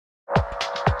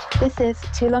This is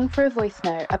Too Long for a Voice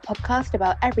Note, a podcast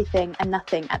about everything and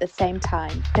nothing at the same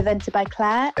time, presented by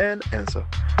Claire and Enzo.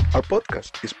 Our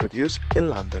podcast is produced in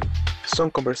London.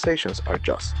 Some conversations are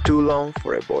just too long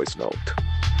for a voice note.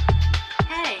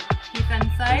 Hey, he's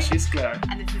Enzo. And she's Claire.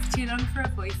 And this is Too Long for a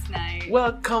Voice Note.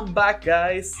 Welcome back,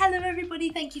 guys. Hello,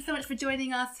 everybody. Thank you so much for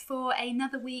joining us for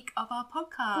another week of our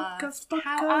podcast.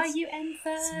 How are you, Enzo?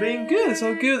 It's been good. It's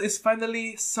all good. It's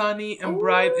finally sunny and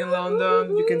bright in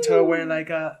London. You can tell we're wearing like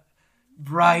a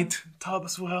bright top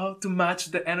as well to match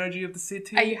the energy of the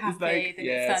city. Are you happy that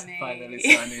it's sunny? finally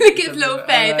sunny. Look at his little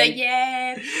face. Like,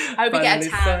 yeah. I hope we get a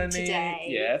tan sunny. today.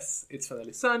 Yes, it's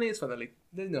finally sunny. It's finally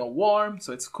warm,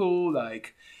 so it's cool.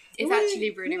 Like it's actually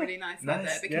really nice weather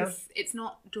because it's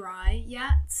not dry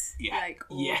yet. Like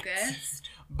August.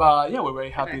 But yeah, we're very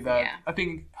happy I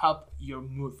think helped your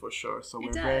mood for sure. So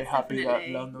we're very happy that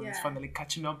London is finally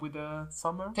catching up with the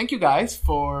summer. Thank you guys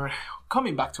for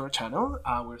coming back to our channel.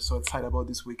 We're so excited about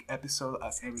this week's episode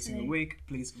as every single week.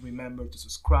 Please remember to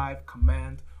subscribe,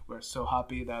 comment. We're so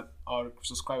happy that our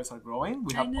subscribers are growing.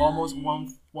 We have almost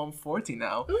 140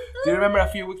 now. Ooh. Do you remember a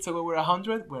few weeks ago we were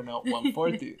 100? We're now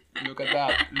 140. Look at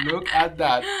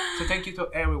that. So thank you to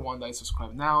everyone that is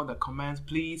subscribed now, that comments.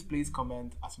 Please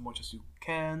comment as much as you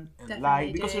can and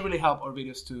Definitely because it really helps our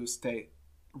videos to stay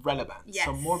relevant. Yes.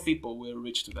 So more people will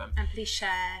reach to them. And please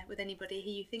share with anybody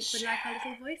who you think would like our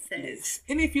little voices. Yes.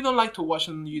 And if you don't like to watch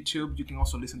on YouTube, you can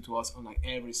also listen to us on like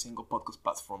every single podcast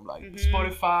platform like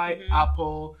Spotify,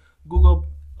 Apple, Google,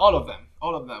 all of them.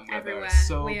 We're everywhere. There.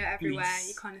 So we are everywhere. Please,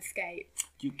 you can't escape.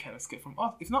 You can't escape from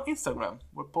us. If not Instagram,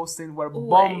 we're Always.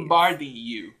 bombarding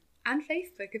you. And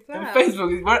Facebook as well. And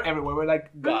Facebook, we're everywhere. We're like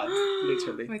God,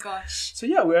 literally. Oh my gosh. So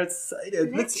yeah, we're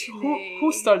excited.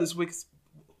 Who started this week?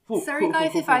 Sorry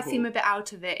guys if I seem a bit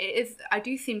out of it. I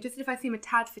do seem, just if I seem a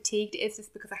tad fatigued, it is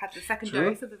just because I had the second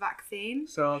dose of the vaccine.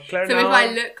 So Claire, so now, if I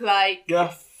look like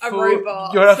a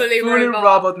robot, you're a fully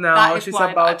robot now. That is She's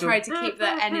why about I tried to keep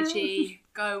the energy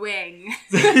going.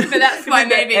 But but that's why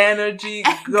maybe the energy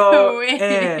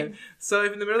going. So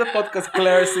if in the middle of the podcast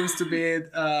Claire seems to be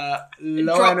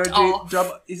low Dropped energy,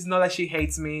 off. It's not like she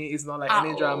hates me. It's not like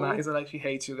any At drama. all. It's not like she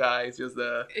hates you guys.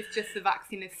 It's just the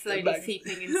vaccine is slowly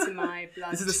seeping into my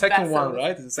blood. This is the second vessels. one,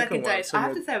 right? This is the second one. dose. So I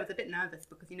have to say I was a bit nervous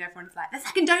because everyone's like, the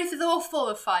second dose is awful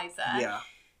of Pfizer. Yeah.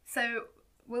 So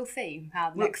we'll see how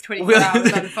the next 24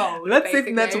 hours unfold. Let's see if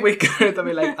basically. next week I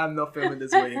mean like I'm not filming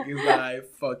this week. It's like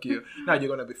fuck you. No, you're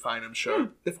gonna be fine, I'm sure.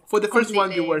 For the first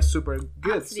one you were super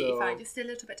good. Absolutely so fine. Just a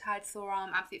little bit tired, sore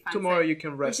arm. Absolutely fine. tomorrow so you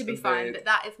can rest. we should be fine. But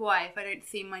that is why if I don't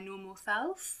see my normal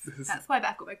self, that's why. But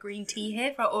I've got my green tea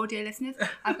here for our audio listeners.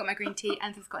 I've got my green tea,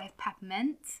 and he's got his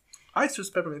peppermint. I choose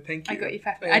peppermint, thank you. I got you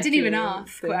peppermint. I didn't even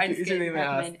ask. Thank I you. just You gave didn't you even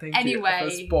ask. peppermint. Thank you. I feel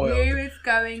Anyway, spoiled. who is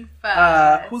going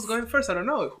first? Who's going first? I don't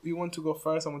know. You want to go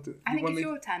first? I think it's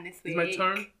your turn this week. It's my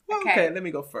turn? Well, okay, let me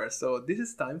go first. So this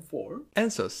is time for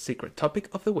Enzo's secret topic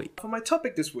of the week. For my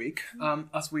topic this week,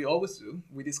 as we always do,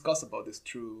 we discuss about this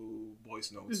through voice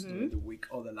notes during the week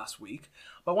or the last week.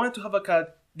 But I wanted to have a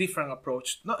different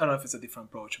approach. I don't know if it's a different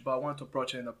approach, but I wanted to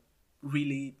approach it in a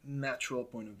really natural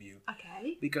point of view.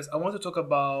 Okay. Because I want to talk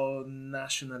about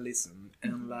nationalism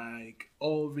and like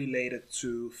all related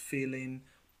to feeling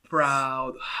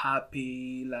proud,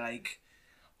 happy, like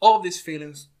all these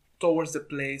feelings towards the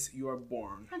place you are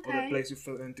born or the place you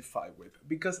feel identified with.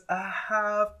 Because I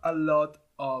have a lot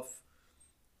of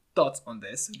thoughts on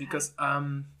this because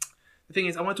the thing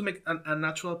is, I want to make a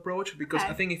natural approach because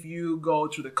I think if you go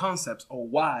through the concepts of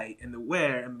why and the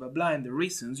where and blah blah and the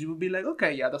reasons, you will be like,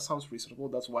 okay, yeah, that sounds reasonable.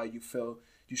 That's why you feel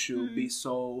you should be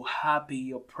so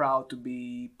happy or proud to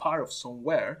be part of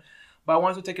somewhere. But I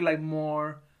want to take it like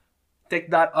more, take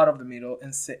that out of the middle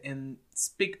and say and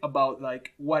speak about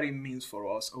like what it means for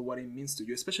us or what it means to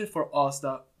you, especially for us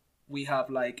that we have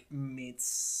like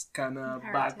mixed kind of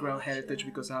background heritage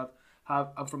because I'm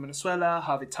from Venezuela,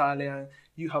 have Italian.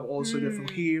 You have also they're from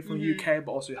here, from UK,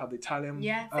 but also you have the Italian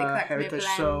heritage.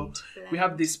 So we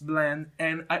have this blend,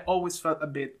 and I always felt a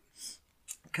bit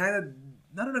kind of,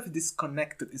 I don't know if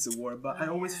disconnected is a word, but I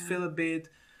always feel a bit.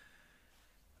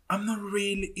 I'm not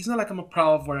really. It's not like I'm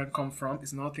proud of where I come from.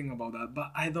 It's nothing about that,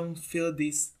 but I don't feel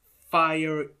this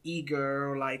fire,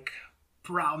 eager, like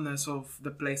proudness of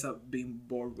the place I've been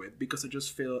born with because I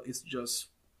just feel it's just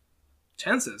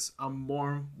chances. I'm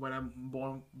born when I'm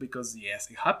born because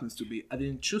yes, it happens to be. I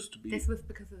didn't choose to be. This was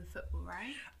because of the football,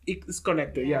 right? It's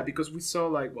connected, because we saw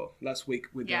like last week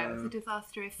with it was a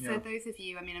disastrous. So those of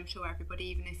you, I mean, I'm sure everybody,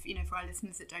 even if for our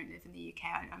listeners that don't live in the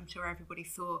UK, I'm sure everybody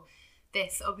saw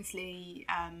this. Obviously,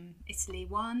 Italy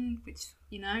won, which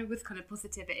was kind of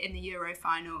positive. In the Euro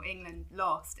final, England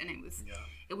lost, and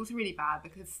it was really bad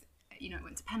because it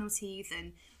went to penalties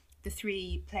and the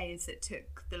 3 players that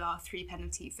took the last 3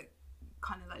 penalties that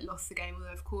kind of like lost the game,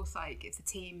 although of course like it's a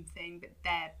team thing, but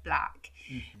they're black,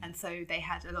 and so they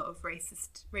had a lot of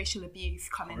racial abuse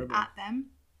coming at them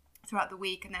throughout the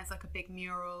week. And there's like a big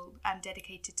mural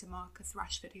dedicated to Marcus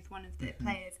Rashford, who's one of the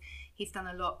players. He's done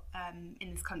a lot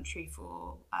in this country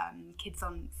for kids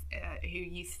on who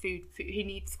use food who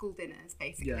need school dinners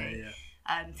basically.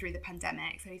 Through the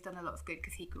pandemic, so he's done a lot of good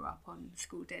because he grew up on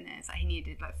school dinners. Like he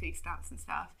needed like food stamps and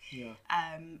stuff.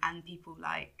 And people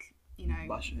like, you know,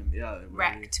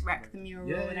 wrecked the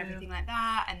mural and everything like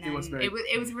that. And then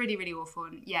it was really, really awful.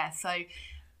 And so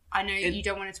I know you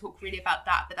don't want to talk really about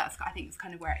that, but I think it's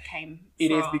kind of where it came from.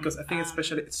 It is, because I think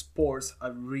especially sports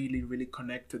are really, really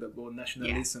connected about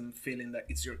nationalism, feeling that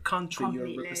it's your country,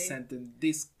 completely. You're representing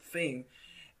this thing.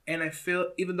 And I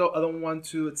feel, even though I don't want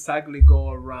to exactly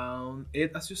go around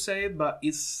it, as you say, but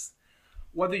it's,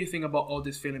 what do you think about all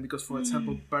this feeling? Because, for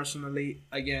example, personally,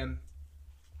 again,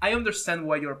 I understand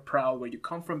why you're proud where you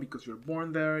come from, because you're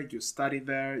born there, you study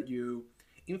there,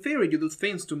 in theory, you do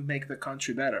things to make the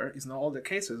country better. It's not all the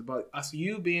cases, but as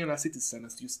you being a citizen,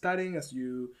 as you studying, as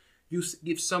you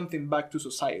give something back to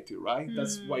society, right?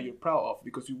 That's why you're proud of,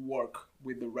 because you work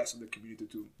with the rest of the community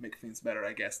to make things better,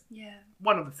 I guess. Yeah.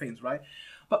 One of the things, right?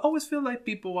 But I always feel like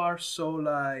people are so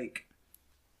like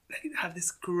have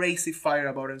this crazy fire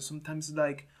about it. Sometimes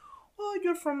like, well,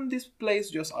 you're from this place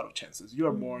just out of chances.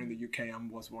 You're born in the UK and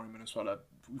was born in Venezuela.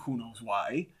 Who knows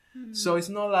why? So it's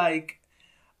not like,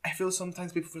 I feel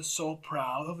sometimes people feel so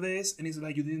proud of this, and it's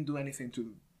like you didn't do anything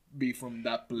to be from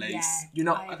that place. Yeah, you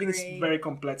know, I think it's very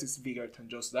complex. It's bigger than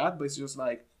just that, but it's just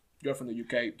like, you're from the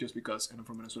UK just because, and I'm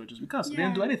from Venezuela just because. I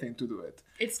didn't do anything to do it.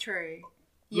 It's true.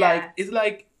 Like, it's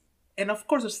like, and of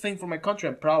course, there's things from my country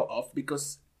I'm proud of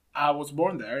because I was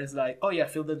born there. It's like, oh yeah, I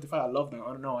feel identified. I love them.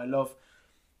 I don't know. I love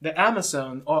the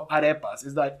Amazon or arepas.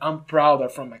 It's like, I'm proud they're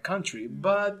from my country,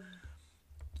 but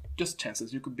just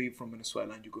chances. You could be from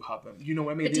Venezuela and you could have them. You know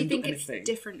what I mean? But do you think it's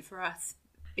different for us?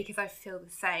 Because I feel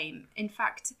the same. In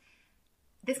fact,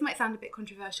 this might sound a bit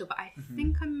controversial, but I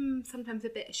think I'm sometimes a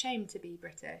bit ashamed to be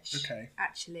British. Okay.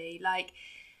 Actually,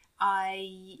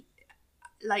 I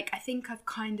think I've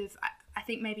kind of, I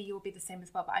think maybe you'll be the same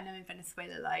as well, but I know in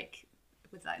Venezuela, like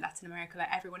with like Latin America, like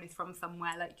everyone is from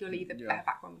somewhere. Like you'll either their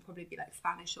background would probably be like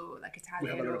Spanish or like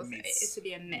Italian, or it's to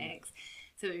be a mix.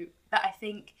 So that I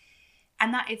think,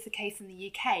 and that is the case in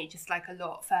the UK, just like a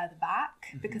lot further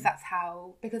back, because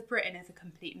because Britain is a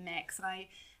complete mix. And I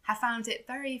have found it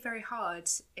very, very hard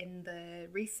in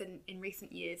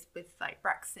recent years with like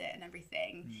Brexit and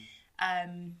everything.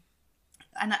 And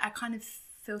I kind of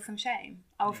feel some shame.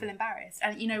 I'll feel embarrassed.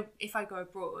 And, you know, if I go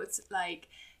abroad, like,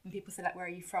 and people say, like, where are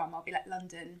you from? I'll be like,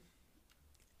 London.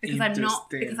 Because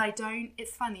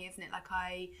it's funny, isn't it? Like,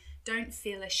 I don't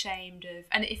feel ashamed of,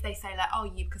 and if they say, like, oh,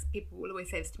 because people will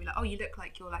always say this to me, like, oh, you look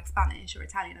like you're, like, Spanish or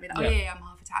Italian. I'll be like, oh, yeah, I'm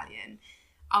half Italian.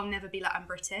 I'll never be like, I'm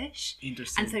British.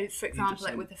 Interesting. And so, for example,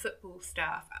 like with the football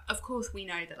stuff, of course we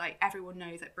know that like everyone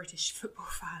knows that British football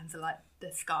fans are like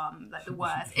the scum, like the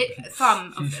worst.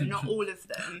 Some of them, not all of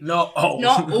them. Not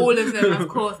all of them, of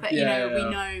course. But we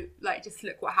know, like, just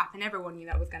look what happened. Everyone knew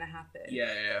that was going to happen.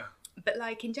 Yeah. But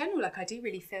like in general, like I do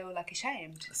really feel like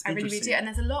ashamed. I really, really do. And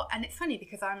there's a lot, and it's funny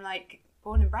because I'm like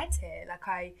born and bred here. Like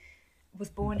I was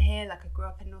born here. Like I grew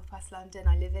up in Northwest London.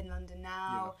 I live in London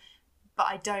now. Yeah. But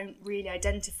I don't really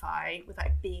identify with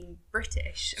like being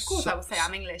British. Of course, I will say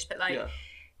I'm English, but like,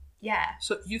 yeah.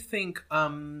 So you think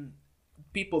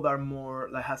people that are more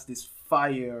like has this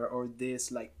fire or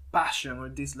this like passion or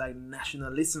this like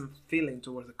nationalism feeling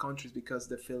towards the countries because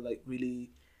they feel like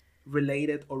really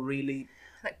related or really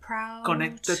like proud,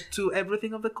 connected to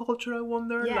everything of the culture? I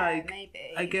wonder. Yeah, like,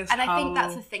 maybe. I guess. And I think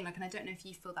that's the thing. Like, and I don't know if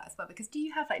you feel that as well. Because do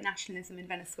you have like nationalism in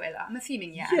Venezuela? I'm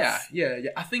assuming yes. Yeah.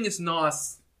 I think it's not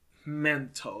as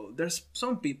mental. There's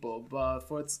some people, but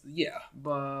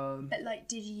but like,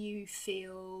 did you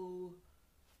feel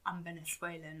I'm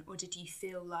Venezuelan, or did you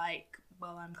feel like,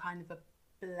 well, I'm kind of a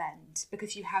blend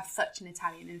because you have such an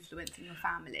Italian influence in your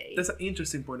family? That's an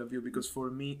interesting point of view, because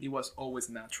for me it was always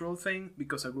a natural thing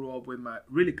because I grew up with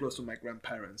really close to my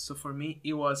grandparents. So for me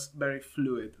it was very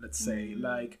fluid, let's say.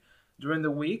 Like during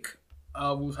the week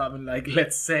I was having like,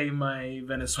 let's say, my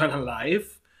Venezuelan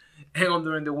life, and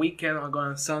during the weekend I go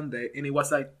on Sunday, and it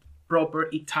was like proper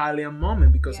Italian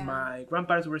moment because my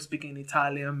grandparents were speaking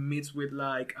Italian mixed with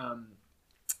like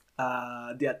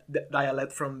the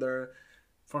dialect from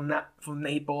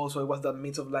Naples, so it was that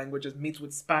mix of languages mixed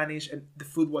with Spanish, and the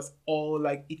food was all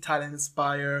like Italian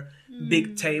inspired.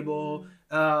 Big table.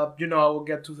 I would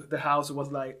get to the house, it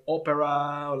was like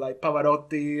opera or like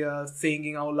Pavarotti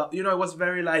singing out loud. It was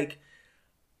very like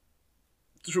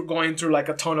going through like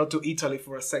a tunnel to Italy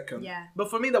for a second. Yeah. But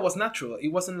for me, that was natural. It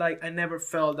wasn't like I never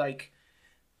felt like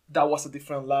that was a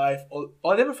different life, or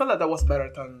I never felt like that was better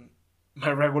than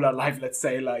my regular life. Let's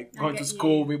say like going to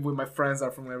school with my friends that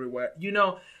are from everywhere. You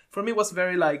know, for me, it was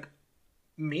very like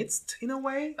mixed in a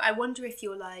way. But I wonder if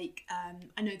you're like,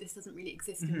 I know this doesn't really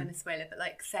exist in Venezuela, but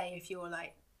like, say if you're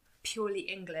like purely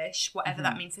English, whatever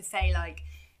that means. So say like,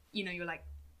 you know, you're like,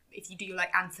 if you do your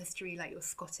like ancestry, like you're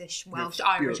Scottish, Welsh,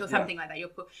 Irish, or something like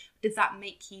that, does that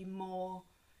make you more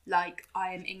like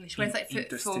I am English? Whereas like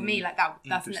for me, like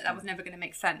that was never going to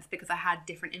make sense because I had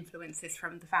different influences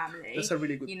from the family. That's a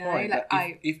really good point.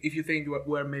 Like if you think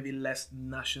we're maybe less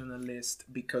nationalist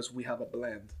because we have a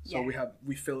blend, so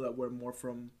we feel that we're more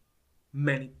from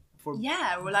many. Or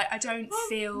like I don't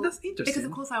feel that's interesting because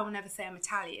of course I will never say I'm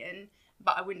Italian,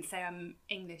 but I wouldn't say I'm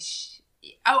English.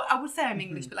 I would say I'm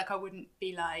English, but like I wouldn't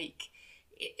be like.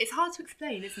 It's hard to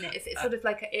explain, isn't it? It's sort of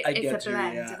like it's a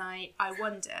blend, and I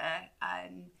wonder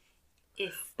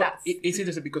if that's. It's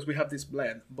interesting because we have this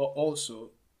blend, but also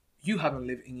you haven't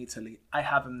lived in Italy. I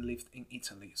haven't lived in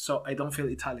Italy, so I don't feel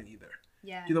Italian either.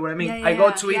 Yeah, you know what I mean. Yeah, I go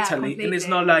to Italy, completely. and it's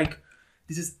not like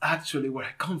this is actually where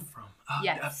I come from.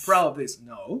 I'm proud of this.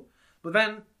 No, but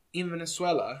then in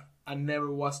Venezuela. I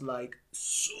never was like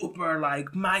super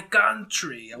like my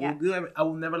country. I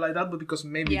will never like that, but because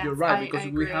maybe you're right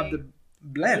because we have the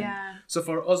blend. Yeah. So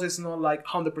for us, it's not like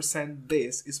 100%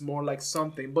 this. It's more like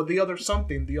something, but the other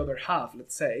half,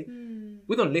 let's say,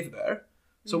 we don't live there,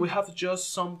 so we have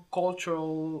just some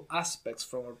cultural aspects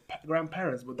from our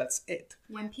grandparents, but that's it.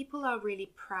 When people are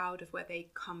really proud of where they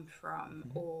come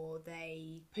from, or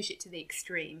they push it to the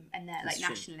extreme, and they're like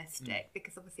nationalistic,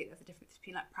 because obviously there's a difference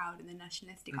between like proud and then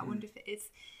nationalistic. I wonder if it is.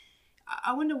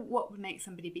 I wonder what would make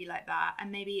somebody be like that,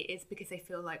 and maybe it is because they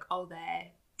feel like they're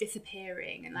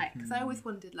disappearing, and like because I always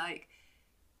wondered like,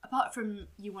 apart from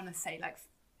you want to say like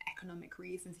economic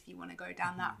reasons if you want to go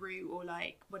down that route or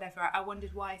like whatever, I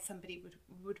wondered why somebody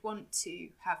would want to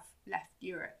have left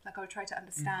Europe. Like I would try to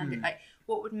understand it, like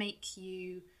what would make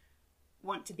you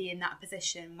want to be in that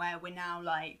position where we're now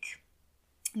like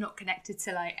not connected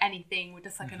to like anything, we're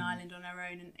just like an island on our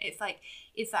own. And it's like,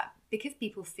 is that because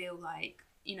people feel like,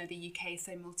 you know, the UK is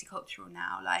so multicultural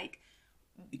now, like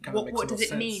what does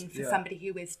it mean for somebody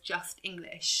who is just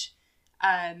English?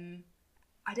 I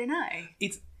don't know.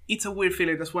 It's a weird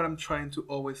feeling. That's what I'm trying to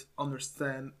always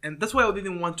understand. And that's why I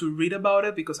didn't want to read about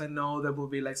it, because I know there will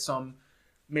be like some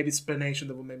maybe explanation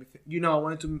that will maybe I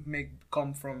wanted to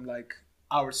come from like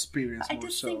our experience. But I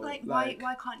just think like why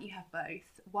can't you have both?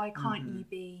 Why can't you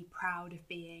be proud of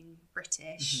being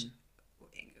British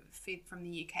from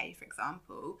the UK, for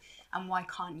example, and why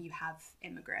can't you have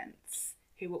immigrants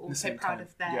who are also proud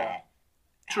of their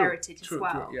heritage as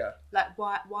well? Like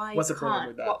why what's the problem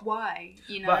with that? Why,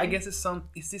 you know? But I guess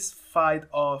it's this fight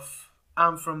of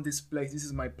I'm from this place, this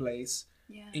is my place,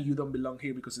 and you don't belong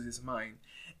here because this is mine.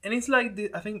 And it's like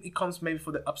I think it comes maybe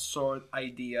for the absurd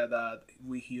idea that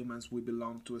we humans, we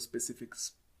belong to a specific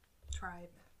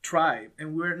tribe,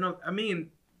 and we're not. I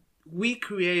mean, we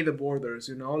create the borders,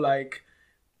 you know, like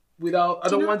without. I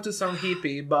don't want to sound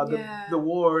hippie, but the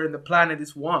world and the planet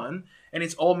is one, and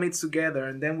it's all mixed together.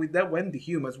 And then with that, when the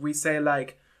humans, we say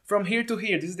like from here to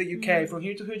here, this is the UK. From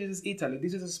here to here, this is Italy.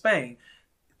 This is Spain.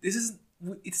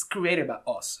 It's created by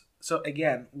us. So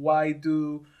again, why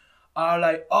are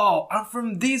like, oh, I'm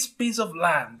from this piece of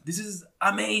land. This is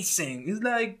amazing. It's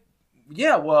like,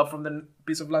 yeah, well, from the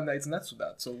piece of land that it's next to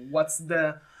that. So what's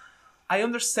the? I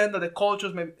understand that the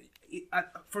cultures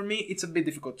for me, it's a bit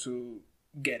difficult to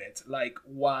get it. Like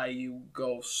why you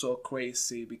go so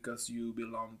crazy because you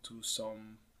belong to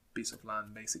some piece of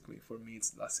land. Basically, for me,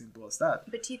 it's as simple as that.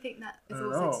 But do you think that is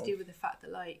also to do with the fact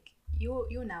that like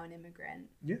you're now an immigrant?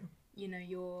 Yeah. You know,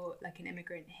 you're like an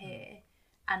immigrant here.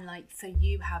 And like, so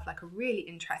you have like a really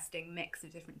interesting mix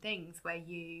of different things where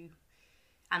you,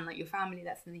 and like your family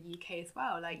that's in the UK as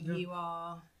well, like you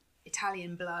are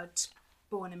Italian blood,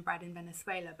 born and bred in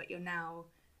Venezuela, but you're now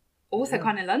also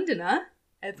kind of Londoner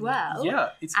as well. Yeah.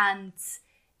 And,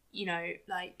 you know,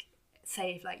 like,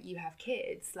 say if like you have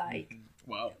kids, like,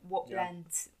 what blend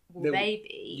will they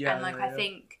be? Yeah, and like, I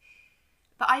think...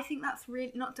 But I think that's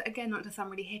really, not to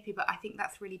sound really hippie, but I think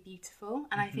that's really beautiful.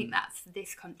 And I think that's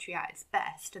this country at its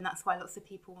best. And that's why lots of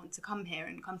people want to come here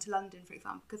and come to London, for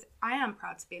example, because I am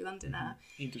proud to be a Londoner.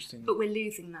 Interesting. But we're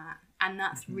losing that. And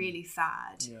that's really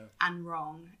sad and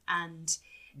wrong. And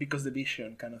because the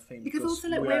vision kind of thing. Because also,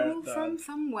 like, we're all from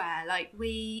somewhere. Like,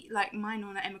 my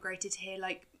nonna emigrated here,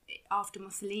 like, after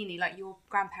Mussolini, like your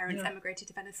grandparents emigrated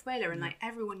to Venezuela, and like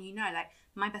everyone you know, like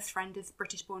my best friend is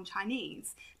British born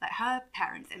Chinese, like her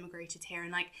parents immigrated here,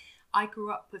 and like I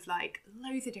grew up with like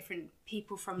loads of different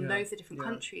people from loads of different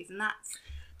countries, and that's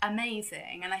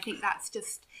amazing. And I think that's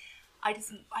just, I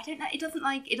don't know, it doesn't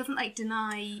like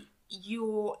deny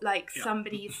your like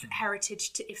somebody's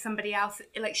heritage to if somebody else,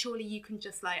 like surely you can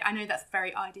just like, I know that's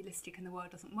very idealistic and the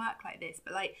world doesn't work like this,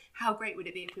 but like how great would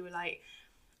it be if we were like,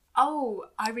 oh,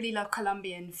 I really love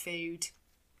Colombian food,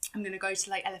 I'm gonna go to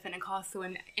like Elephant and Castle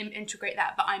and integrate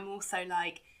that, but I'm also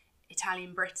like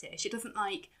Italian British. It doesn't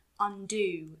like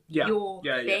undo your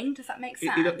thing. Does that make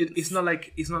sense? It's not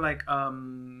like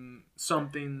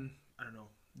something, I don't know,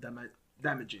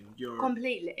 damaging your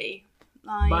completely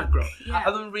like background.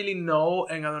 I don't really know,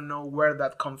 and I don't know where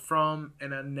that comes from,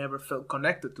 and I never felt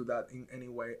connected to that in any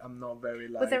way. I'm not very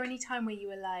like. Was there any time where you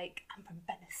were like, I'm from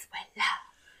Venezuela?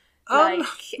 Like,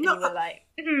 no, and you were like,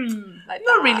 like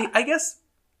not that? really. I guess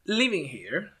living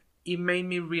here, it made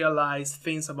me realize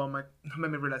things about my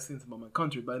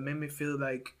country, but it made me feel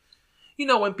like, you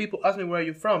know, when people ask me where are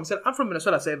you from, I said I'm from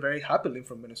Venezuela. I say very happily I'm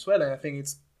from Venezuela, and I think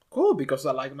it's cool because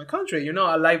I like my country. You know,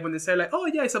 I like when they say like, oh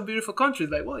yeah, it's a beautiful country.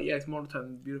 It's like, well, yeah, it's more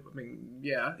than beautiful. I mean,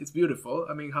 yeah, it's beautiful.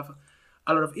 I mean, have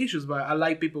a lot of issues, but I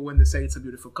like people when they say it's a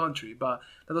beautiful country. But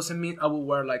that doesn't mean I will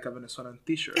wear like a Venezuelan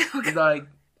t-shirt. It's like,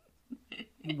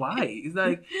 why? It's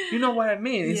like, you know what I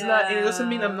mean? It's like, it doesn't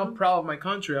mean I'm not proud of my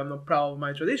country. I'm not proud of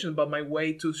my tradition, but my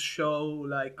way to show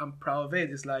like I'm proud of it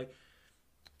is like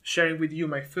sharing with you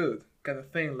my food kind of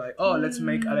thing. Like, oh, let's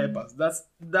make arepas.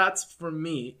 That's for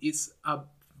me. It's a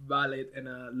valid and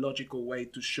a logical way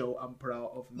to show I'm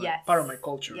proud of my part of my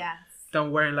culture. Yes.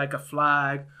 Than wearing like a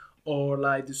flag or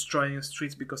like destroying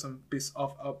streets because I'm pissed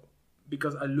off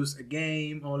because I lose a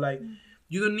game, or like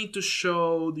you don't need to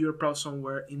show you're proud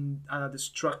somewhere in a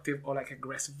destructive or like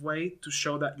aggressive way to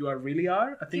show that you really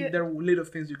are. I think there are little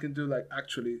things you can do like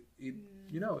actually it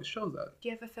you know, it shows that. Do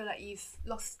you ever feel like you've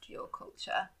lost your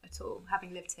culture at all,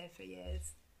 having lived here for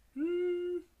years?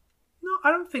 No,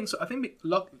 I don't think so. I think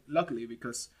luckily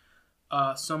because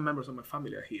some members of my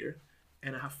family are here,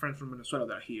 and I have friends from Venezuela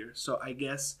that are here. So I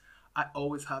guess I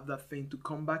always have that thing to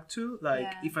come back to. Like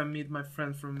if I meet my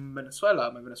friends from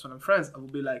Venezuela, my Venezuelan friends, I will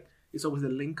be like, it's always a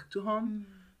link to home.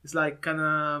 It's like kind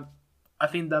of, I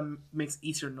think that makes it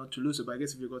easier not to lose it. But I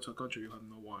guess if you go to a country, you have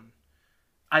no one.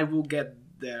 I will get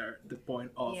there, the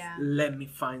point of let me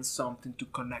find something to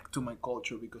connect to my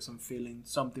culture because I'm feeling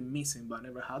something missing, but I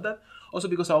never had that. Also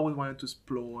because I always wanted to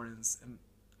explore, and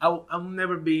I'll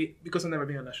never be, because I've never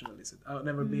been a nationalist. I'll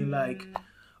never be like,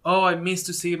 oh, I miss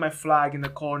to see my flag in the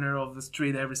corner of the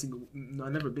street every single. No,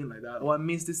 I've never been like that. Or I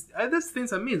miss this. There's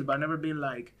things I miss, but I've never been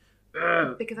like.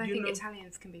 Because I think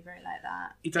Italians can be very like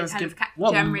that. Italians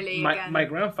generally. My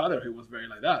grandfather, he was very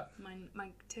like that.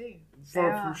 Mine too.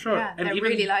 For sure. Yeah, and they're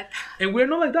even, really like that. And we're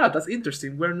not like that. That's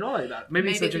interesting. We're not like that.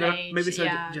 Maybe it's a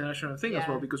generational thing as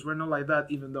well, Yeah. because we're not like that,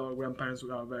 even though our grandparents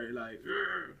are very like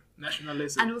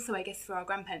nationalistic. And also, I guess for our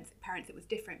grandparents, it was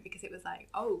different because it was like,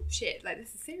 oh shit, like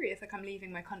this is serious. Like I'm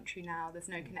leaving my country now. There's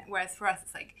no connect. Whereas for us,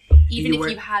 it's like even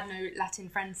if you had no Latin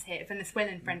friends here,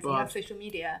 Venezuelan friends, you have social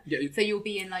media. Yeah, so you'll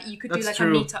be in like you could do like a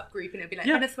meetup group, and it'll be like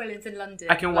Venezuelans in London.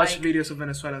 I can watch videos of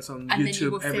Venezuelans on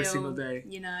YouTube every single day.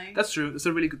 You know, that's true. It's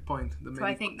a really good point. So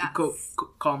I think that could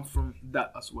come from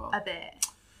that as well. A bit.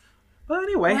 But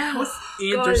anyway, it was an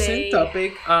interesting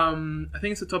topic. I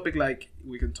think it's a topic like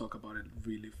we can talk about it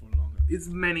really for longer. It's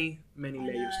many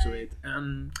layers to it.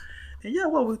 And yeah,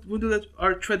 well, we'll do that.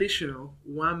 Our traditional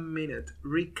 1 minute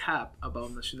recap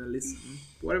about nationalism.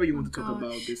 Whatever you want to talk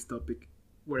about this topic,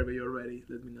 wherever you're ready,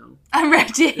 let me know. I'm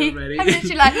ready. You're ready. I'm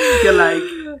literally like, you're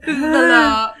like, this is a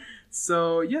lot.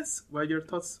 So yes, what are your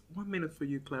thoughts? 1 minute for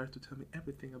you, Claire, to tell me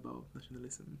everything about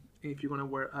nationalism. And if you're gonna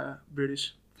wear a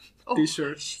British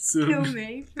t-shirt soon. Kill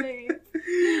me, please.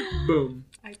 Boom.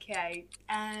 Okay.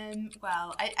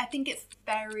 Well, I think it's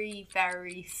very,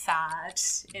 very sad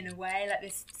in a way. Like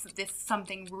there's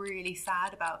something really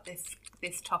sad about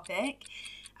this topic.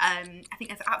 I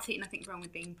think there's absolutely nothing wrong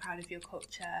with being proud of your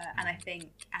culture, and I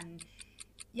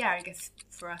guess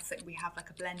for us that we have like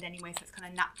a blend anyway, so it's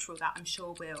kind of natural that I'm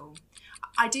sure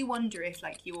I do wonder if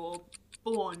like you're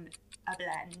born a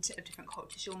blend of different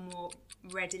cultures, you're more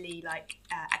readily like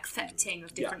accepting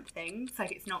of different things.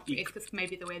 Like it's just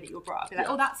maybe the way that you're brought up. You're like,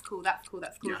 oh, that's cool. Yeah.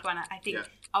 And I think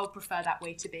I would prefer that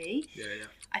way to be.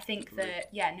 I think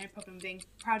that no problem being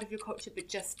proud of your culture, but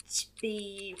just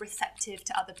be receptive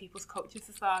to other people's cultures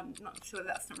as well. I'm not sure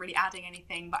that's not really adding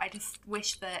anything, but I just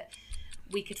wish that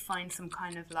we could find some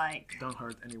kind of like don't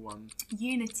hurt anyone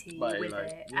unity with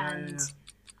it.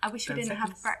 I wish we didn't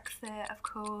have Brexit, of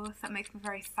course. That makes me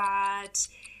very sad.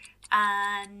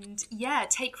 And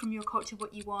take from your culture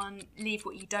what you want, leave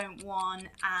what you don't want,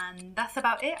 and that's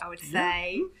about it, I would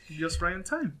say. Just right in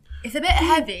time. It's a bit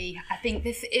heavy. I think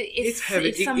it's heavy.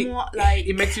 It's somewhat like...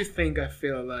 It makes you think, I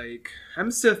feel like.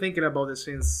 I'm still thinking about it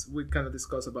since we kind of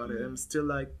discussed about it. I'm still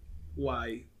like,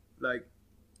 why? Like...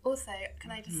 Also,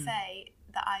 can I just say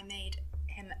that I made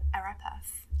him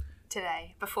arepas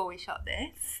today before we shot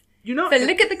this? You know... So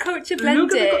look at the culture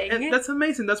blending. That's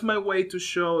amazing. That's my way to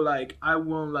show, like, I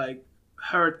won't, like,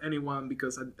 hurt anyone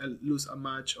because I lose a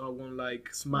match, or I won't,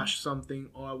 like, smash something,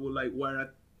 or I will, like, wear a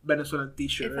Venezuelan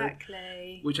t-shirt,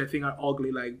 exactly, which I think are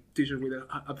ugly, like t-shirt with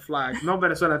a flag. Not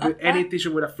Venezuela, any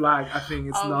t-shirt with a flag, I think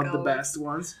it's not the best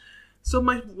ones. So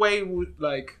my way would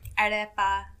like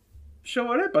arepa. Show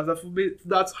arepas.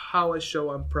 That's how I show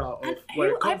I'm proud of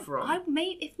where I come from.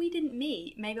 If we didn't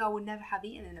meet, maybe I would never have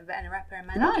eaten an arepa in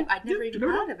my life. I'd never even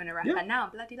heard of an arepa. Yeah. Now I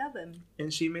bloody love them.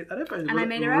 And she made arepas. And I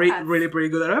made arepas. Really pretty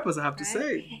good arepas, I have to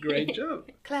say. Great job.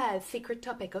 Claire's secret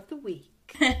topic of the week.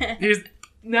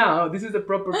 Now, this is the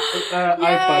proper iPad.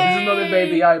 This is not a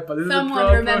baby iPad. This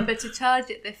Someone remembered to charge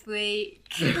it this week.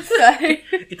 So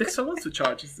it takes someone to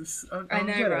charge this. I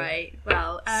know, right?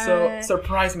 Well, so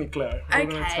surprise me, Claire. What are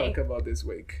we going to Okay. talk about this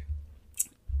week?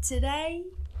 Today,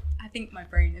 I think my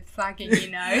brain is flagging.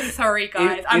 Sorry,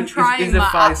 guys. I'm trying my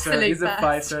absolute It's the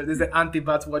best. Pfizer. This is the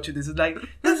anti-vax watching. This is like,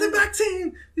 that's the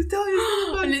vaccine. You tell you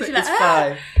it's the And vaccine. it's It's like,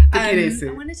 fine. Take it easy.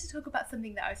 I wanted to talk about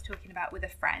something that I was talking about with a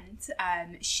friend.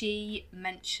 She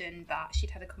mentioned that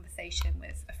she'd had a conversation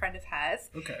with a friend of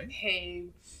hers Okay. who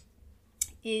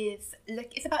is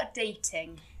it's about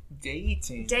dating.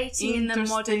 Dating in the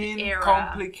modern Interesting, era.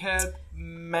 complicated,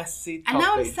 messy topic. And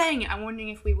now I'm saying it, I'm wondering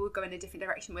if we will go in a different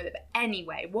direction with it. But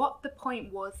anyway, what the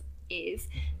point is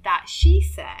that she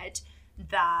said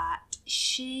that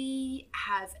she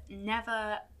has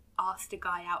never asked a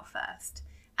guy out first.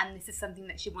 And this is something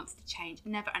that she wants to change.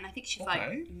 Never. And I think she's like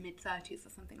mid-30s or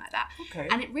something like that. Okay.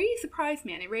 And it really surprised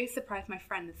me. And it really surprised my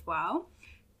friend as well.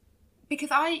 Because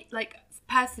I,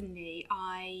 personally,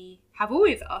 I have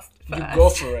always asked first. You go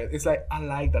for it. It's like, I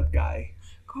like that guy.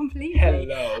 Completely.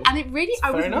 Hello. And it really,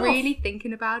 I was enough. really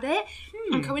thinking about it.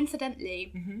 And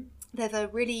coincidentally, there's a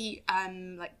really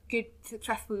good,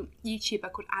 successful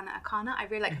YouTuber called Anna Akana. I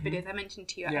really like her videos. I mentioned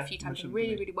to you a few times.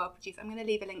 Really, really well produced. I'm going to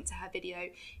leave a link to her video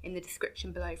in the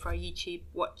description below for our YouTube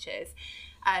watchers.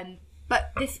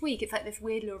 But this week, it's like this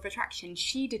weird law of attraction.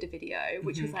 She did a video,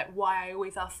 which was like, why I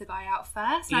always ask the guy out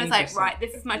first. And I was like, right,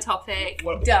 this is my topic.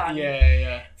 Done.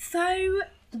 Yeah. So,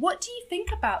 what do you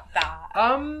think about that?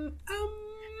 I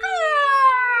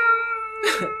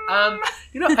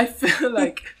feel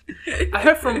like I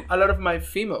heard from a lot of my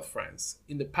female friends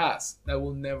in the past that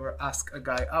will never ask a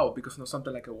guy out because it's not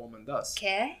something like a woman does.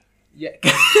 ¿Qué? Yeah.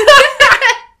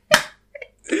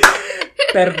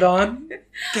 Perdón.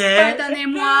 ¿Qué?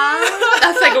 Perdonez-moi.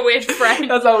 That's like a weird French.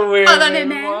 That's a weird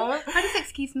Perdóneme. How does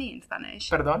excuse me in Spanish?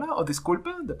 Perdona or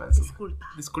disculpa? Depends. Disculpa.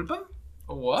 Disculpa?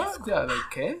 Or what? Disculpa. Yeah,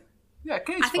 like ¿qué? Yeah,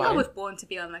 ¿qué is I think fine. I was born to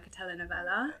be on like a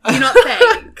telenovela. Do you not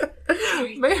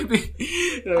think? Maybe.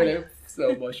 No, so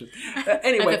emotional.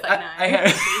 Anyway, I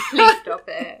heard... Please stop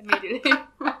it immediately.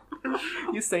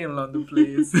 You stay in London,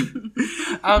 please.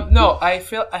 No, I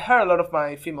heard a lot of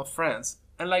my female friends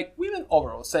and like women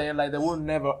overall saying like they will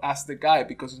never ask the guy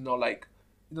because it's not like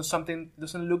something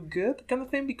doesn't look good kind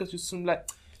of thing because you seem like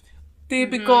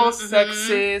typical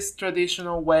sexist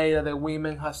traditional way that the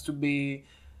women has to be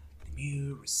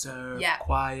demure, reserved,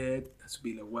 quiet, has to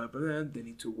be like well, they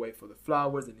need to wait for the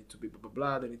flowers, they need to be blah blah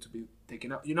blah, they need to be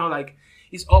taken out. Like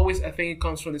it's always I think it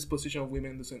comes from this position of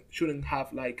women shouldn't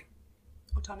have like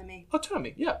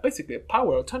Autonomy. Yeah, basically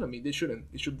power, autonomy. They shouldn't.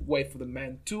 They should wait for the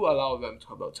man to allow them to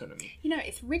have autonomy.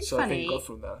 It's really so funny. I think go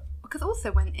from that. Because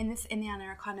also when in the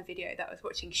Anna Akana video that I was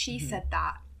watching, she said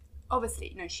that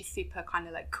obviously, she's super kind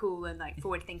of like cool and like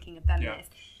forward thinking and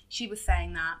feminist. She was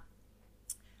saying that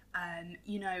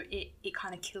it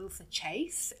kind of kills the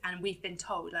chase, and we've been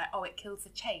told like, it kills the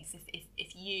chase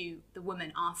if you, the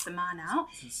woman, ask the man out,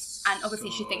 and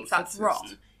obviously she thinks that's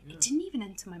wrong. Yeah. It didn't even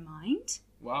enter my mind.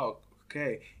 Wow.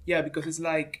 Okay. Yeah, because it's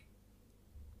like,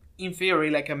 in theory,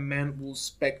 like a man will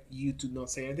expect you to not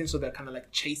say anything, so they're kind of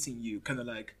like chasing you, kind of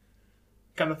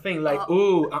thing, like,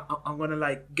 I'm gonna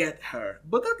like get her.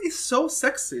 But that is so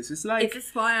sexist. It's like, is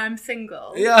this why I'm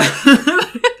single? Yeah.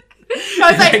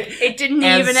 I was like, it didn't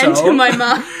even enter my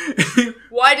mind.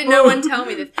 Why did no one tell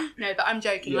me this? No, but I'm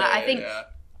joking. I think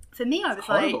for me, I was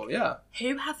horrible, like,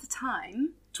 who has the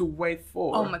time to wait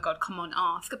for? Oh my god, come on,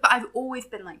 ask. But I've always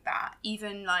been like that.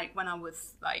 Even like when I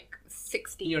was like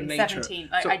 16, 17.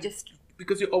 Like I just...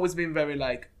 Because you've always been very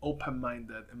like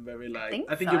open-minded and very like...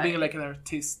 I think you're being like an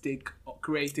artistic,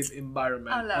 creative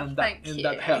environment. Oh, love, and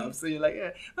that helps. So you're like,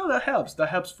 no, that helps. That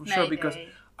helps for sure because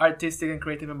artistic and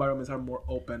creative environments are more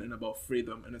open and about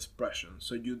freedom and expression.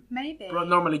 So maybe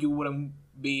normally you wouldn't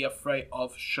be afraid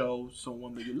of show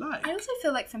someone that you like. I also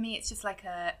feel like for me it's just like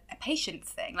a patience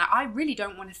thing. Like I really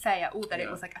don't want to say at all that it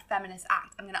was like a feminist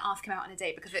act. I'm going to ask him out on a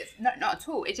date because it's not at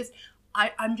all. It just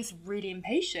I'm just really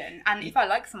impatient, and if I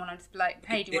like someone, I'll just be like,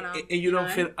 hey, do you want to... And you don't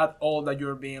feel at all that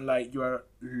you're being like, you are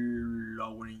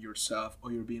lowering yourself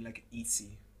or you're being like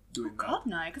easy doing that. God,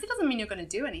 no, because it doesn't mean you're going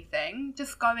to do anything.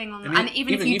 Just going on... and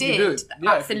even if you did,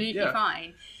 absolutely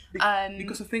fine.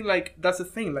 Because I think like, that's the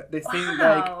thing. Like, they think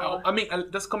like, I mean,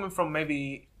 that's coming from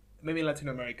maybe in Latin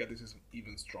America, this is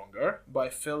even stronger. But I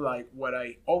feel like what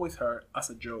I always heard as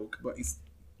a joke, but it's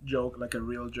joke like a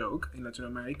real joke in Latin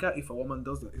America, if a woman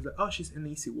does that, it's like, oh, she's an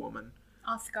easy woman.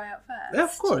 Ask the guy out first. Yeah,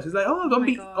 of course. It's like, oh,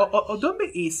 don't be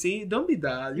easy, don't be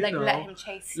that. You know, let him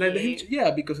chase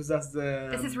you. Because that's the.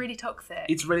 This is really toxic.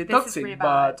 It's really toxic, really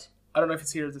but I don't know if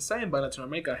it's here the same. But in Latin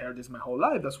America, I heard this my whole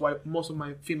life. That's why most of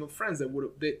my female friends they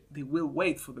will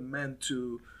wait for the men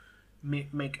to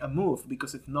make a move,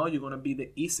 because if not, you're gonna be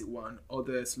the easy one or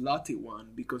the slutty one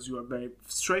because you are very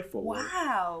straightforward.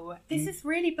 Wow, this is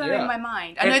really blowing my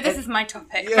mind. I know this is my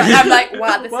topic, but I'm like,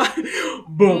 wow, this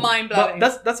is mind blowing.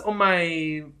 That's on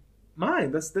my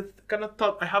mind. That's the kind of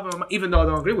thought I have on my mind, even though I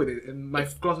don't agree with it, and my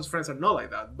closest friends are not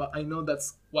like that. But I know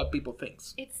that's what people think.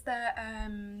 It's the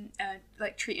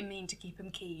like treat him mean to keep him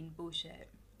keen bullshit.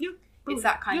 Yeah, it's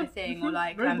that kind of thing, or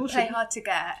like play hard to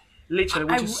get. Literally,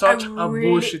 which is such a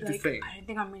bullshit thing. I don't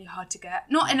think I'm really hard to get.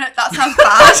 Not in a... That sounds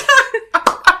bad.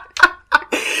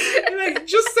 Like,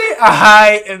 just say a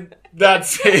hi and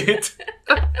that's it.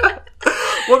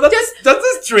 Well, that's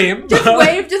a stream.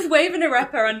 Just wave an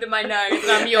arepa under my nose and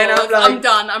I'm yours. And I'm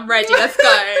done. I'm ready. Let's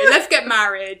go. Let's get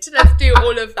married. Let's do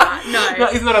all of that. No,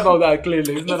 it's not about that.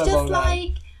 Clearly, it's not about that. It's just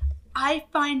like, I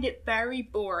find it very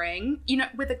boring, you know,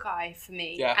 with a guy for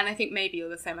me. And I think maybe you're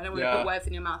the same. I don't want to put words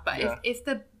in your mouth, but if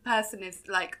the person is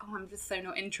like, oh, I'm just so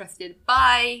not interested,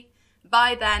 bye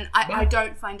then, I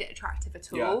don't find it attractive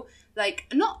at all. Like,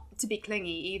 not to be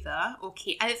clingy either or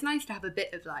key, and it's nice to have a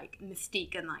bit of like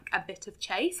mystique and like a bit of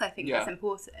chase. I think that's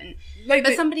important. Like,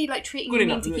 but somebody like treating you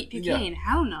mean to keep you keen,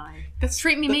 hell no.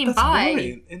 Treat me mean, bye.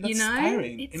 Boring, and that's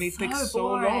tiring, and it takes so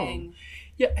long.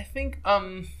 Yeah, I think I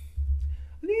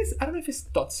don't know if it's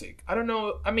toxic. I don't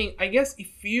know. I mean, I guess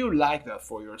if you like that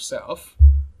for yourself,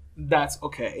 that's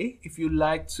okay. If you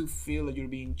like to feel that you're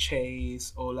being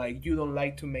chased, or like you don't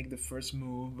like to make the first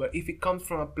move, but if it comes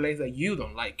from a place that you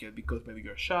don't like it because maybe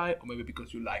you're shy or maybe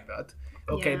because you like that,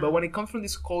 okay. But when it comes from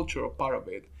this culture or part of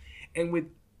it, and with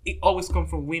it always comes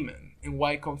from women. And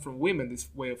why it comes from women, this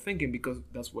way of thinking? Because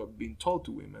that's what being told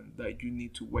to women, that you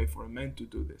need to wait for a man to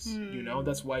do this. You know,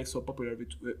 that's why it's so popular with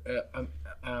the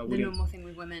normal thing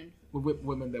with women. With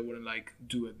women that wouldn't like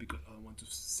do it because I don't want to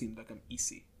seem like I'm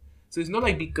easy. So it's not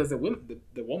like because the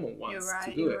woman wants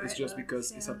to do it. It's just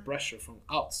because it's a pressure from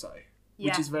outside,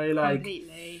 which is very like.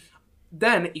 Completely.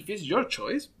 Then if it's your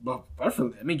choice, well,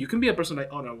 perfectly. I mean, you can be a person like,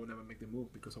 oh no, I will never make the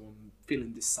move because I'm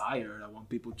feeling desired. I want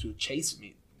people to chase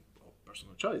me.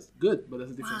 Personal choice, good, but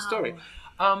that's a different story.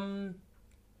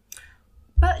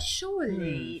 But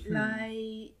surely,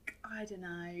 like, I don't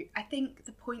know. I think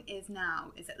the point is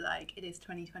now is that like it is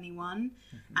 2021,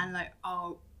 and like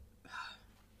our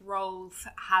roles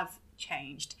have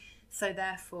changed. So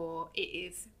therefore, it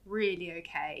is really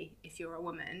okay if you're a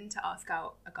woman to ask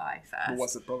out a guy first. But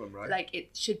what's the problem, right? Like,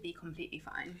 it should be completely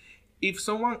fine. If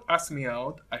someone asks me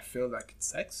out, I feel like it's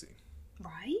sexy.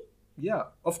 Right? Yeah,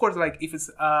 of course. Like if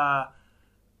it's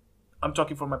I'm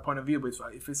talking from my point of view, but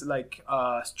if it's like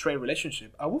a straight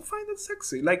relationship, I will find it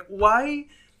sexy. Like, why?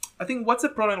 I think what's the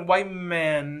problem? Why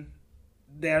men,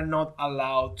 they are not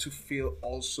allowed to feel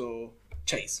also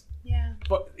chase? Yeah.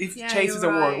 But if chase is a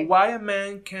word, why a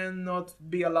man cannot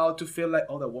be allowed to feel like,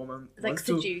 oh, the woman like wants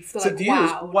seduced, to like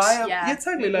seduce? Why?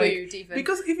 Exactly. Like,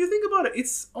 because if you think about it,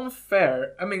 it's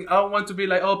unfair. I mean, I don't want to be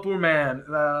like, oh, poor man,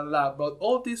 la la la. But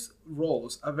all these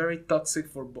roles are very toxic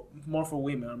more for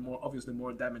women, and more obviously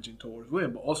more damaging towards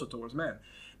women, but also towards men,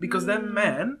 because then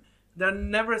men, they're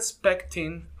never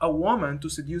expecting a woman to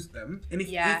seduce them, and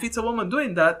if it's a woman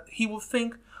doing that, he will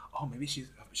think, oh, maybe she's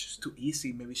too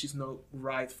easy. Maybe she's not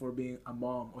right for being a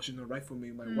mom, or she's not right for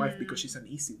being my wife because she's an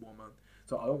easy woman.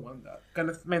 So I don't want that kind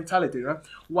of mentality, right?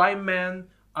 Why men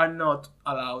are not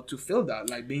allowed to feel that,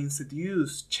 like being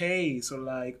seduced, chased, or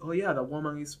like, oh yeah, the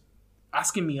woman is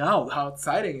asking me out. How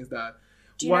exciting is that?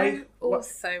 Do you know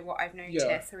also what I've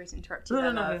noticed? Sorry to interrupt you,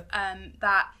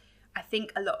 that I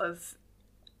think a lot of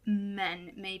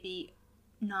men, maybe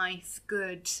nice,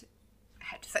 good,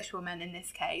 heterosexual men in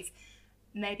this case,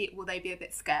 maybe will they be a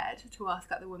bit scared to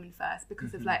ask like the woman first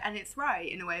because of like, and it's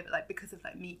right in a way, but like because of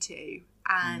like Me Too,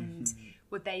 and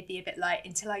would they be a bit like,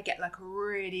 until I get like a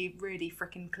really really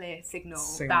freaking clear signal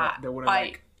that they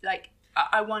wouldn't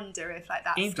I wonder if like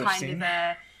that's kind of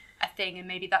a thing, and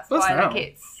maybe that's Plus why now. like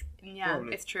it's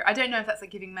Probably. it's true. I don't know if that's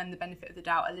like giving men the benefit of the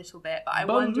doubt a little bit, but I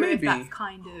wonder if that's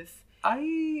kind of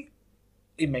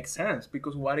it makes sense,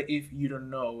 because what if you don't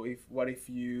know, what if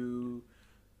you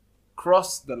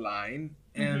cross the line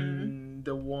and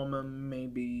the woman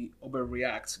maybe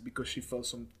overreacts because she felt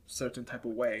some certain type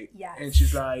of way, and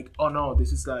she's like, oh no,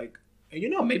 this is like,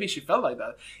 and maybe she felt like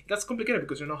that. That's complicated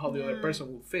because you know how the other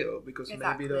person will feel, because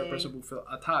maybe the other person will feel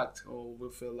attacked or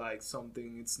will feel like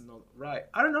something is not right.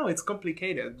 I don't know, it's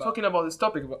complicated. But talking about this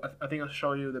topic, I think I'll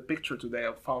show you the picture today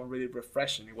I found really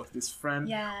refreshing. It was this friend.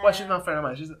 Well, she's not a friend of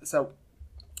mine. So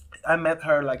I met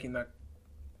her like in a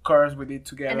course we did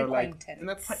together.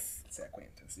 It's an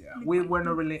acquaintance, yeah. We were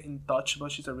not really in touch,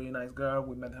 but she's a really nice girl.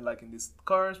 We met her like in this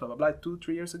course, blah, blah, blah, 2-3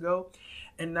 years ago.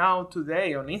 And now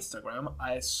today on Instagram,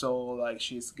 I saw like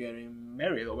she's getting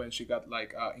married, or when she got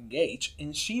like engaged.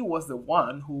 And she was the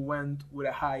one who went with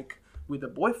a hike with the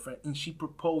boyfriend, and she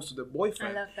proposed to the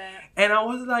boyfriend. I love that. And I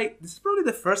was like, this is probably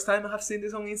the first time I have seen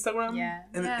this on Instagram. Yeah.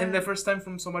 And the first time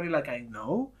from somebody like I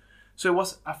know. So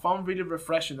I found really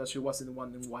refreshing that she wasn't the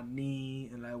one in one knee,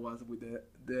 and I was with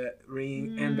the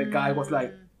ring, and the guy was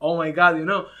like, oh my God,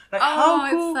 like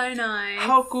how cool, it's so nice.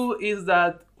 How cool is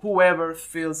that? Whoever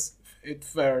feels it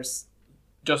first,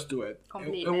 just do it.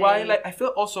 Completely. And why, like, I feel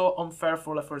also unfair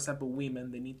for, like, for example,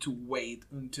 women. They need to wait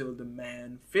until the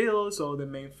man feels, or the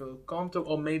man feels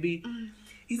comfortable, or maybe.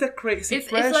 It's a crazy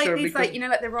pressure. It's like these, because, like,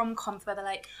 like the rom-coms where they're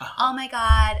like, oh my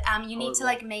God, you need to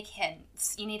like make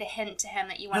hints. You need a hint to him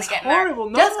that you want to get married. Horrible.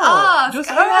 No, just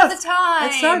ask. The time.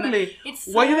 Exactly. It's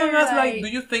Why you so don't ask like, do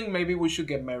you think maybe we should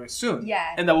get married soon?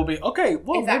 Yeah. And that will be okay.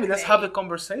 Well, maybe let's have a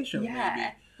conversation. Yeah. Maybe.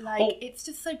 Like it's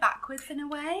just so backwards in a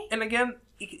way. And again,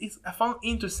 I found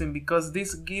interesting because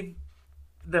this gives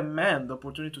the man the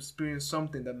opportunity to experience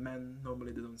something that men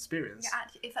normally don't experience.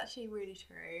 Yeah, it's actually really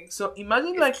true. So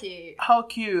imagine it's like cute. How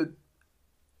cute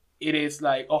it is,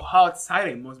 like, or how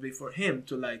exciting it must be for him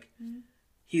to like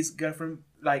his girlfriend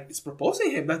like is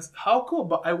proposing him. That's how cool.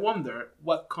 But I wonder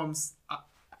what comes.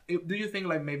 Do you think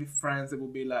like maybe friends that will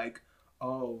be like,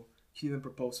 oh, he didn't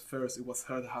propose first. It was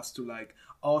her that has to like.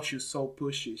 Oh, she's so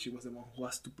pushy. She was the one who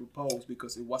has to propose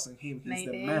because it wasn't him. He's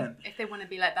the man. If they want to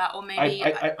be like that, or maybe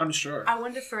I'm sure. I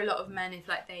wonder for a lot of men if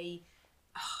like they,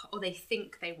 or they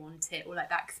think they want it, or like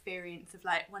that experience of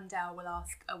like one day I will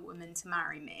ask a woman to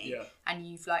marry me, and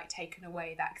you've like taken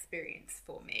away that experience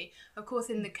for me. Of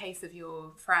course, in the case of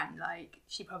your friend, like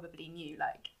she probably knew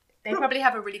like. They probably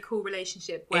have a really cool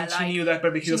relationship where and like she knew that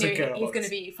maybe he doesn't care about he's going to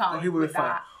be fine. He will be fine.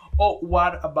 That. Or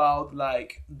what about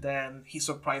like then he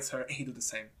surprised her and he do the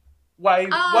same? Why?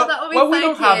 That would be why so we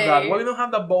don't have that? cute. Why we don't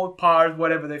have that both parts,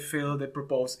 whatever they feel, they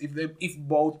propose. If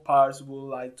both parts would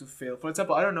like to feel. For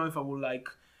example, I don't know if I would like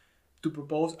to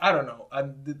propose. I don't know.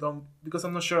 Because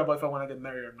I'm not sure about if I want to get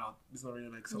married or not. It's not really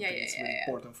like something that's really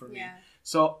important for me. Yeah.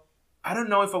 So I don't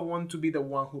know if I want to be the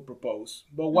one who proposed.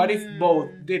 But what if both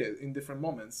did it in different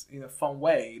moments in a fun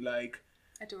way? Like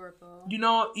adorable.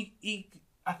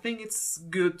 I think it's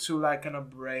good to like kind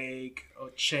of break or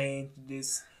change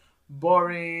this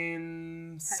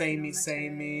boring,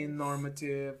 samey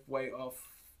normative way of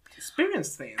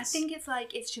experience things. I think it's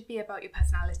like it should be about your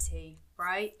personality,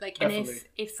 right? Like, Definitely. And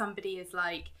if somebody is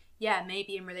like, yeah,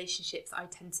 maybe in relationships I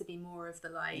tend to be more of the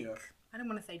like. Yeah. I don't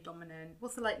want to say dominant.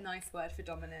 What's the like nice word for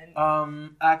dominant?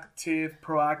 Active,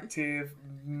 proactive.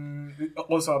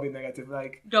 Also a bit negative,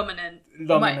 like dominant.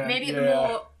 Maybe the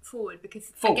more forward,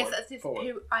 because I guess that's just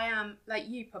who I am. Like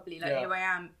you probably, like who I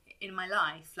am in my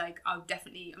life. Like I'm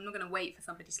not going to wait for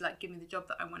somebody to like give me the job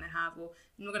that I want to have, or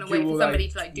I'm not going to wait for somebody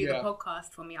to like do the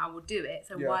podcast for me. I will do it.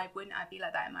 So why wouldn't I be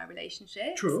like that in my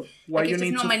relationship? True. Why you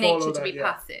need to follow that? It's just not my nature to be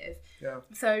passive. Yeah.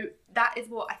 So that is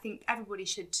what I think everybody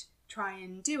should try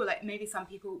and do. Or like maybe some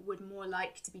people would more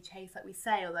like to be chased, like we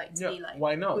say, or like to be like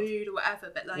why not? wooed or whatever.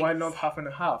 But like why not half and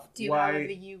a half? Do however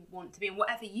you want to be, and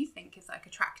whatever you think is like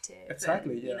attractive.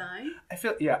 Exactly. And, you know. I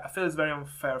feel it's very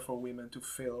unfair for women to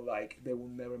feel like they will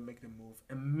never make the move,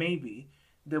 and maybe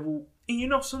they will.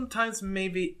 And sometimes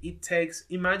maybe it takes.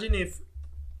 Imagine if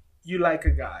you like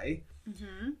a guy,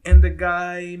 and the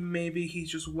guy maybe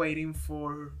he's just waiting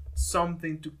for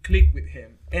something to click with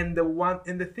him, and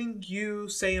the thing you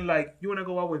saying like you want to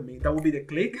go out with me, that will be the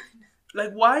click.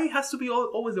 Like why it has to be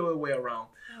always the other way around?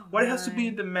 Why it has to be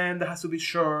the man that has to be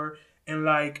sure and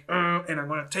like and I'm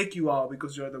gonna take you out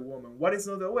because you're the woman? What is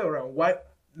not the other way around? Why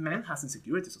man has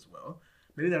insecurities as well?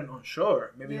 maybe they're not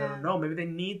sure, maybe they Yeah. don't know, maybe they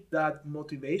need that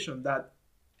motivation, that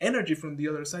energy from the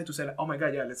other side to say, like, oh my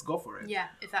god, yeah, let's go for it. Yeah,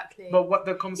 exactly. But what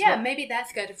that comes yeah, from, maybe they're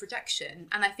scared of rejection,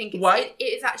 and I think Why? it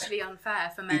is actually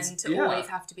unfair for men It's- to yeah. always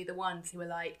have to be the ones who are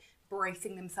like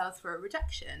bracing themselves for a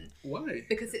rejection, why?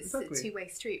 because it's Exactly. a two-way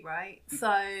street, right?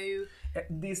 So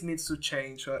This needs to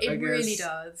change. I it guess really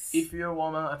does. If you're a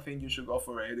woman, I think you should go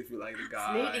for it. If you like the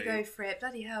guy, Absolutely go for it.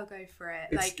 Bloody hell, go for it.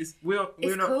 We're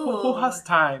it's not. cool. Who has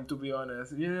time, to be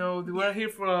honest? You know, we're here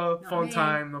for a fun me.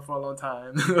 time, not for a long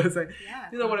time. It's like, yeah,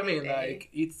 you know what I mean? completely. Like,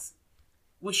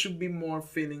 we should be more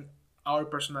feeling our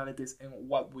personalities and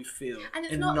what we feel, And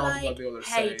it's not like, what the others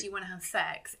hey, say. do you want to have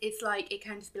sex? It's like, it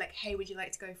can just be like, hey, would you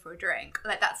like to go for a drink?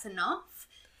 Like, that's enough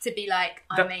to be like,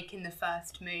 I'm That- making the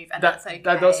first move, and that, that's okay.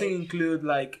 that doesn't include,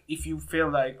 like, if you feel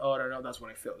like, oh, no, that's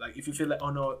what I feel. Like, if you feel like, oh,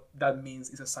 no, that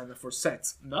means it's a sign for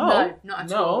sex. No, not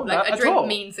at all. Like, not a at drink all.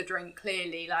 means a drink,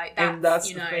 clearly. Like, And that's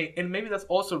you the know, thing. And maybe that's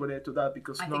also related to that,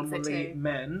 because I think so normally too.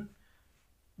 men,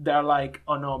 they're like,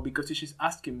 oh no, because she's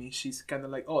asking me, she's kind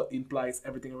of like, oh, it implies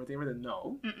everything.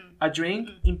 No. Mm-mm. A drink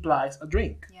implies a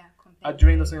drink. Yeah, A completely.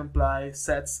 drink doesn't imply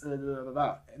sex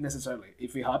necessarily.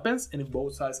 If it happens and if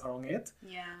both sides are on it.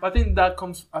 Yeah. But I think that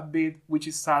comes a bit, which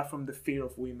is sad, from the fear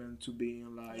of women to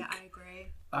being like, Yeah, I agree.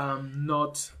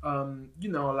 not,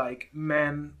 like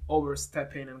men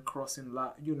overstepping and crossing I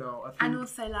think And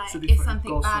also, like, it's a if different-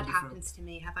 something goes to bad different- happens to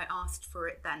me, have I asked for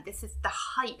it then? This is the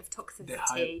height of toxicity. The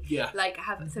height, yeah. Like,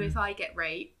 so if I get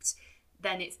raped,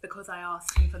 then it's because I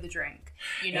asked him for the drink,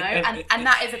 you know? And- And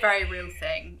that is a very real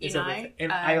thing, you It's know? everything.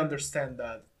 And I understand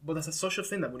that. But that's a social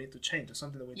thing that we need to change. It's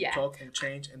something that we need Yeah. to talk and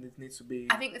change, and it needs to be...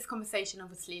 I think this conversation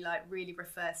obviously, like, really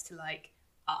refers to, like,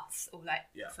 us, or like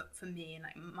Yeah. for me and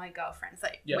like my girlfriends,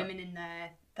 like Yeah. women in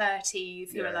their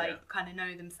 30s who Yeah, are like yeah. kind of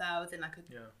know themselves in like a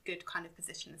Yeah. good kind of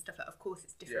position and stuff. Like, of course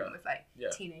it's different Yeah. with like Yeah.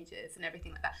 teenagers and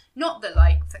everything like that. Not that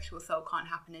like sexual assault can't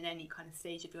happen in any kind of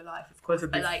stage of your life, of But course, it's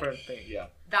a but like different thing, yeah.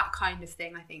 that kind of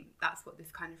thing, I think that's what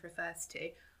this kind of refers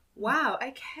to. Wow,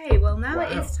 okay, well now it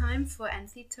Wow. is time for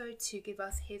Encito to give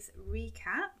us his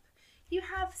recap. You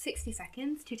have 60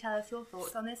 seconds to tell us your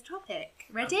thoughts on this topic.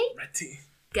 Ready? Ready.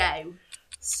 Go.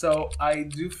 So I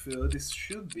do feel this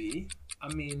should be,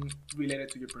 related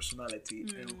to your personality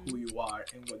and who you are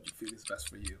and what you feel is best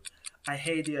for you. I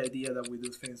hate the idea that we do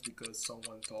things because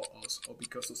someone told us, or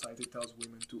because society tells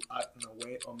women to act in a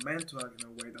way, or men to act in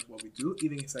a way. That's what we do,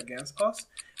 even if it's against us.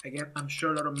 Again, I'm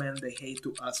sure a lot of men, they hate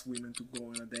to ask women to go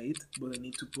on a date, but they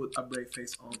need to put a brave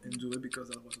face on and do it because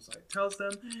that's what society tells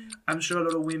them. I'm sure a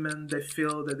lot of women, they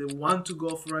feel that they want to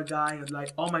go for a guy and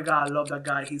like, oh my god, I love that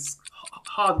guy, he's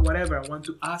hot, whatever, I want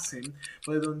to ask him,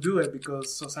 but they don't do it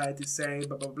because society say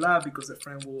blah blah blah, because a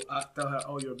friend will tell her,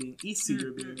 oh, you're being easy,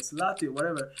 you're being slutty or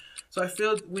whatever. So I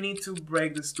feel we need to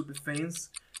break the stupid things.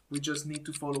 We just need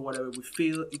to follow whatever we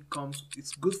feel.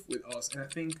 It's good with us. And I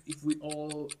think if we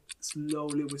all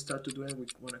slowly we start to do it, we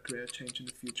want to create a change in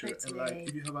the future. Totally. And like,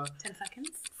 if you have 10 seconds.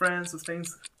 friends or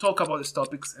things, talk about these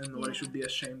topics and nobody Yeah. should be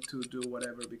ashamed to do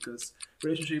whatever, because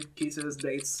relationship, kisses,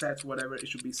 dates, sex, whatever, it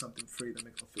should be something free that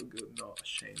makes us feel good, not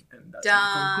ashamed. And that's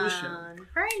my conclusion. Done.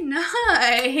 Very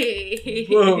nice.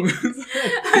 Boom.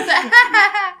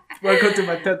 Welcome to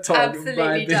my TED Talk. Absolutely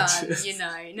Bye, done. bitches. You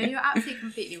know, no, you're absolutely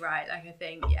completely right. Like, I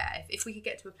think, yeah, if we could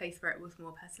get to a place where it was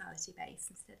more personality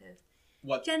based instead of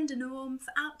What? gender norms,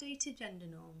 outdated gender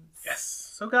norms.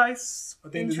 Yes. So, guys, I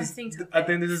think Interesting this is. topic. I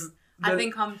think this is. I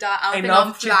think I'm done. I think I'm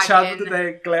enough chit chat flagging. for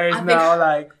today. Claire is I think- now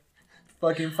like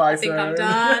fucking Pfizer. I think I'm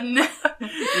done.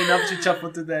 Enough chit chat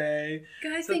for today.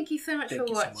 Guys, So, thank you so much thank for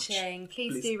you so much. watching.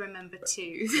 Please, Please. do remember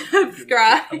to I'm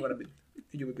subscribe. gonna be.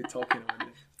 You will be talking about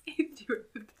it.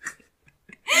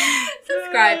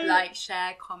 Subscribe, like,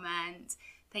 share, comment.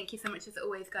 Thank you so much as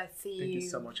always, guys. See Thank you. you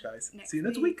so much, guys. next See you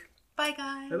next week. week. Bye,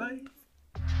 guys. Bye bye.